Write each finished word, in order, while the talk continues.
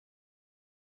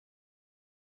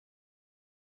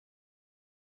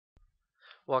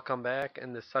Welcome back.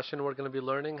 In this session, we're going to be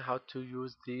learning how to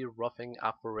use the roughing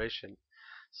operation.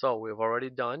 So we've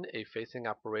already done a facing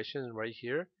operation right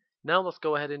here. Now let's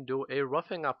go ahead and do a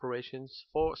roughing operations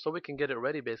so we can get it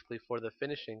ready basically for the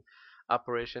finishing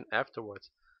operation afterwards.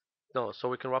 No, so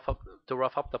we can rough up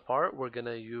the part. We're going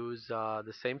to use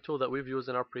the same tool that we've used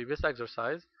in our previous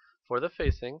exercise for the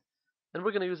facing, and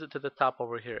we're going to use it to the top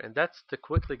over here. And that's to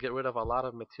quickly get rid of a lot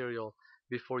of material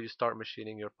before you start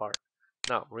machining your part.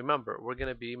 Now, remember, we're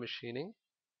going to be machining.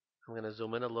 I'm going to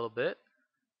zoom in a little bit.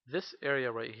 This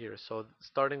area right here. So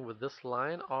starting with this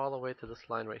line all the way to this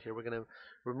line right here, we're going to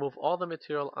remove all the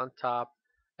material on top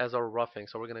as our roughing.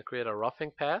 So we're going to create a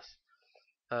roughing pass,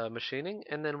 machining,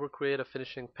 and then we'll create a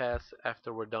finishing pass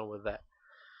after we're done with that.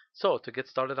 So to get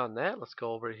started on that, let's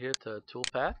go over here to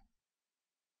Toolpath,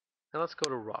 and let's go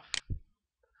to Rough.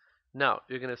 Now,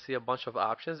 you're going to see a bunch of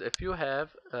options. If you have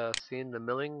seen the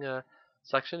milling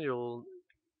section, you'll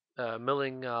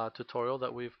milling tutorial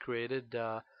that we've created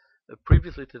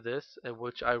previously to this,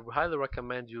 which I highly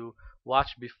recommend you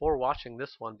watch before watching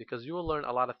this one because you will learn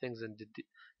a lot of things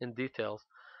in details.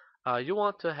 You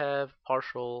want to have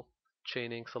partial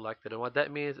chaining selected, and what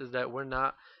that means is that we're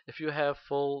not. If you have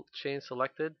full chain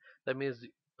selected, that means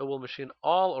it will machine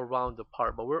all around the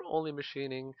part, but we're only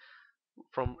machining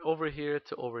from over here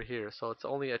to over here, so it's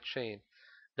only a chain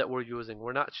that we're using.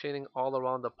 We're not chaining all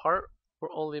around the part.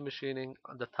 We're only machining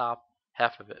on the top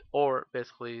half of it, or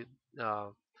basically uh,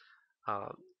 uh,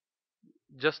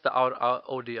 just the out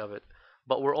OD of it.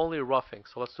 But we're only roughing.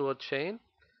 So let's do a chain.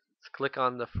 Let's click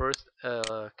on the first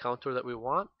counter that we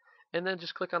want, and then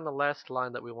just click on the last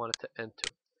line that we want it to end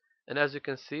to. And as you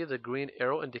can see, the green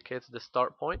arrow indicates the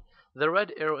start point. The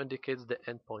red arrow indicates the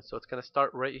end point. So it's going to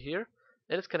start right here,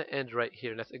 and it's going to end right here.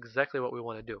 And that's exactly what we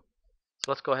want to do.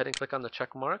 So let's go ahead and click on the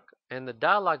check mark, and the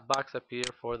dialog box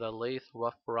appears for the lathe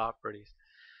rough properties.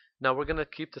 Now we're going to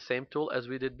keep the same tool as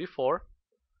we did before,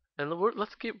 and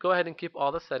let's go ahead and keep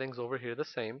all the settings over here the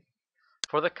same.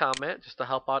 For the comment, just to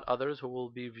help out others who will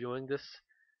be viewing this,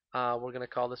 we're going to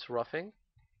call this roughing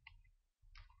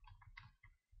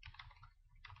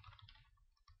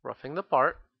the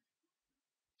part.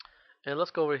 And let's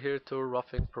go over here to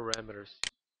roughing parameters.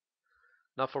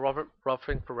 Now for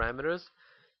roughing parameters,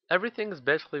 everything is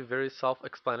basically very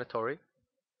self-explanatory.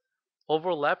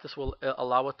 Overlap, this will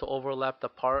allow it to overlap the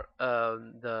part,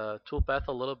 the toolpath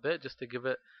a little bit, just to give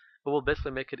it. It will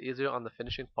basically make it easier on the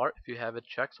finishing part if you have it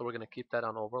checked. So we're gonna keep that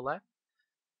on overlap.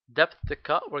 Depth to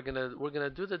cut, we're gonna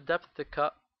do the depth to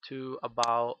cut to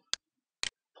about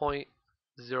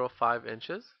 0.05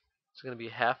 inches. It's gonna be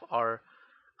half our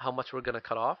how much we're gonna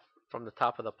cut off from the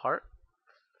top of the part.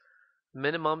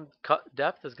 Minimum cut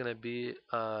depth is gonna be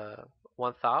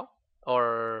 1 thou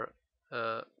or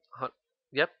uh,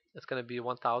 yep, it's gonna be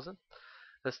 1,000.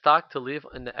 The stock to leave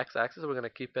in the x-axis, we're going to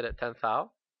keep it at 10 thou.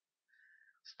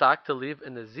 Stock to leave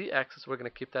in the z-axis, we're going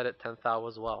to keep that at 10 thou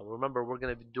as well. Remember, we're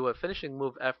going to do a finishing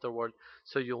move afterward,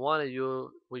 so you want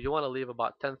to leave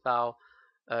about 10 thou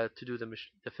to do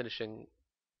the finishing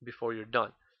before you're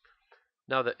done.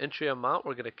 Now the entry amount,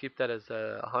 we're going to keep that as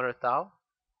 100 thou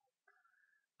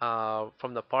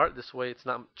from the part. This way, it's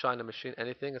not trying to machine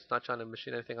anything. It's not trying to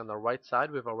machine anything on the right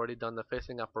side. We've already done the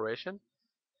facing operation.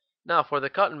 Now for the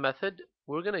Cuttin method,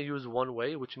 we're going to use one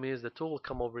way, which means the tool will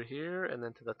come over here and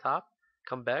then to the top,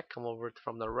 come back, come over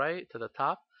from the right to the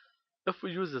top. If we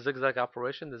use the zigzag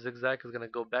operation, the zigzag is going to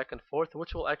go back and forth,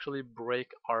 which will actually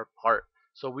break our part.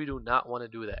 So we do not want to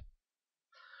do that.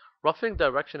 Roughing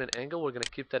direction and angle, we're going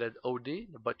to keep that at OD,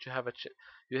 but you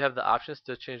have the options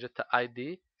to change it to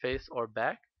ID, face, or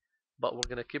back. But we're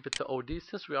going to keep it to OD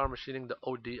since we are machining the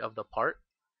OD of the part.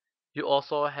 You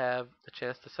also have the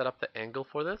chance to set up the angle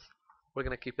for this. We're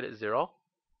going to keep it at 0.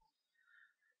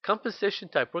 Compensation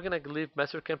type, we're going to leave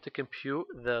MASTERCAM to compute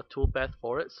the toolpath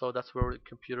for it, so that's where the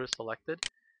computer is selected.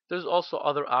 There's also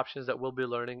other options that we'll be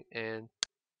learning in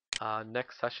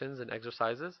next sessions and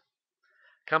exercises.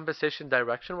 Compensation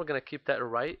direction, we're going to keep that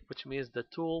right, which means the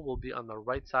tool will be on the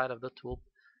right side of the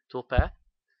toolpath.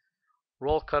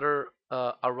 Roll cutter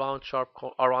around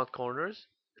corners.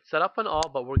 It's set up and all,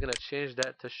 but we're going to change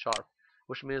that to sharp,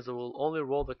 which means it will only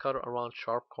roll the cutter around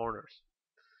sharp corners.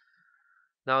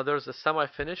 Now there's a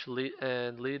semi-finish, lead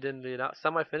in, lead out.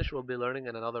 Semi-finish we'll be learning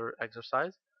in another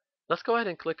exercise. Let's go ahead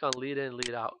and click on lead in,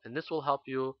 lead out, and this will help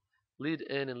you lead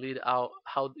in and lead out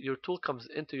how your tool comes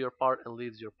into your part and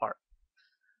leaves your part.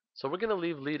 So we're going to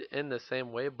leave lead in the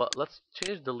same way, but let's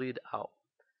change the lead out.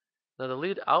 Now the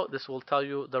lead out, this will tell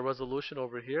you the resolution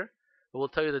over here. It will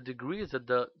tell you the degrees that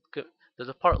the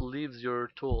part leaves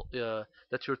your tool,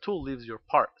 that your tool leaves your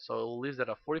part. So it will leave at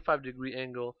a 45-degree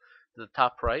angle to the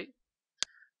top right.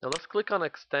 Now let's click on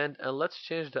extend and let's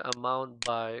change the amount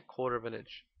by 1/4 of an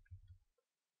inch.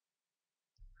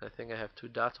 I think I have two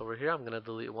dots over here. I'm going to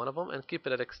delete one of them and keep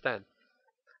it at extend.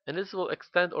 And this will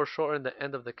extend or shorten the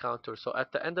end of the counter. So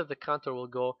at the end of the counter we'll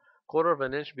go 1/4 of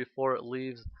an inch before it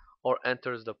leaves or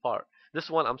enters the part. This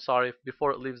one, I'm sorry,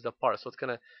 before it leaves the part. So it's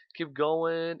going to keep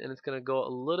going and it's going to go a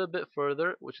little bit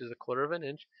further, which is 1/4 of an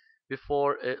inch,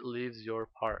 before it leaves your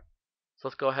part. So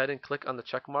let's go ahead and click on the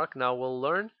check mark. Now we'll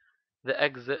learn the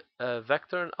exit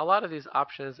vector and a lot of these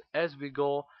options as we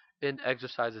go in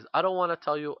exercises. I don't want to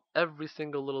tell you every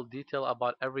single little detail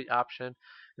about every option.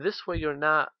 This way you're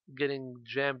not getting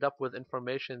jammed up with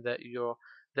information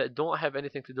that don't have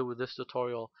anything to do with this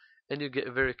tutorial and you get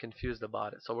very confused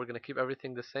about it. So we're going to keep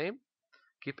everything the same.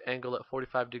 Keep angle at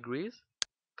 45 degrees.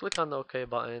 Click on the OK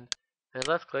button and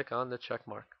let's click on the check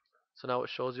mark. So now it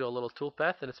shows you a little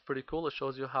toolpath and it's pretty cool. It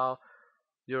shows you how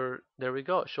there we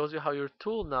go. It shows you how your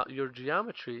tool now, your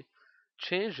geometry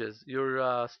changes,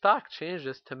 your stock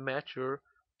changes to match your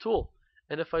tool.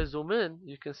 And if I zoom in,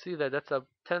 you can see that that's a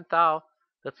 10th thou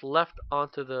that's left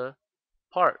onto the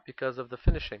part because of the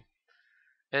finishing.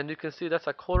 And you can see that's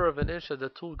a 1/4 of an inch that the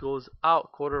tool goes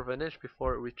out 1/4 of an inch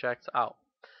before it retracts out.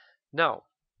 Now,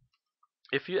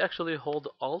 if you actually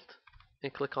hold Alt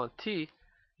and click on T,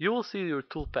 you will see your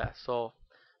toolpath. So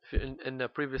if in the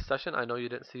previous session, I know you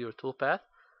didn't see your toolpath.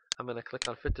 I'm going to click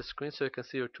on Fit to Screen so you can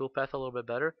see your toolpath a little bit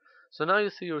better. So now you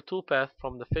see your toolpath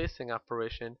from the facing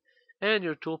operation and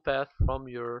your toolpath from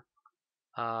your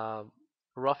um,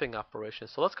 roughing operation.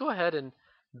 So let's go ahead and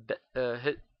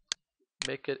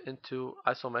make it into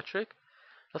isometric.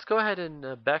 Let's go ahead and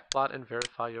backplot and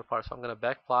verify your part. So I'm going to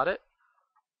backplot it.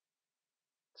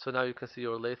 So now you can see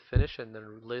your lathe finish and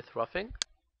then lathe roughing.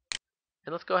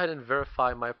 And let's go ahead and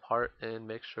verify my part and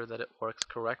make sure that it works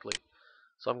correctly.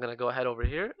 So I'm going to go ahead over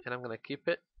here and I'm going to keep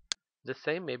it the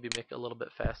same, maybe make it a little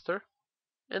bit faster.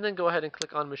 And then go ahead and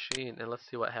click on machine and let's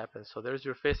see what happens. So there's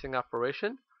your facing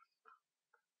operation.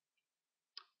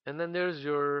 And then there's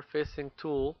your facing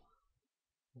tool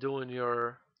doing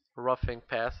your roughing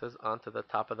passes onto the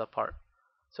top of the part.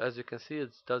 So as you can see,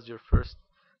 it does your first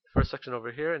section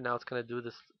over here, and now it's going to do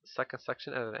this second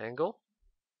section at an angle.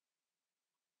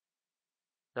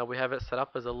 Now we have it set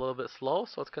up as a little bit slow,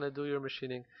 so it's going to do your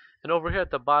machining. And over here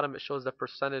at the bottom, it shows the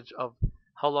percentage of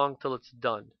how long till it's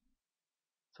done.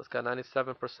 So it's got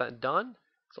 97% done.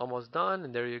 It's almost done,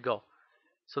 and there you go.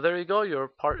 So there you go. Your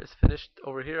part is finished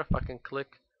over here. If I can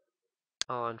click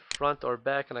on front or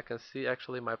back, and I can see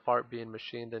actually my part being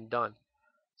machined and done.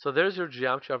 So there's your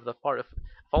geometry of the part. If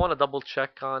I want to double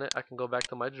check on it, I can go back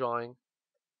to my drawing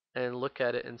and look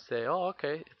at it and say, oh,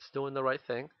 okay, it's doing the right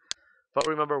thing. But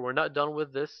remember, we're not done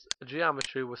with this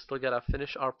geometry. We still gotta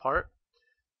finish our part.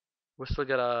 We still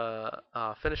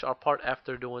gotta finish our part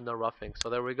after doing the roughing. So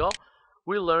there we go.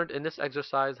 We learned in this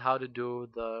exercise how to do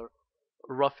the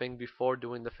roughing before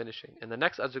doing the finishing. In the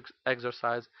next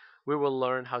exercise, we will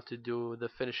learn how to do the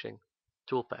finishing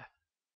toolpath.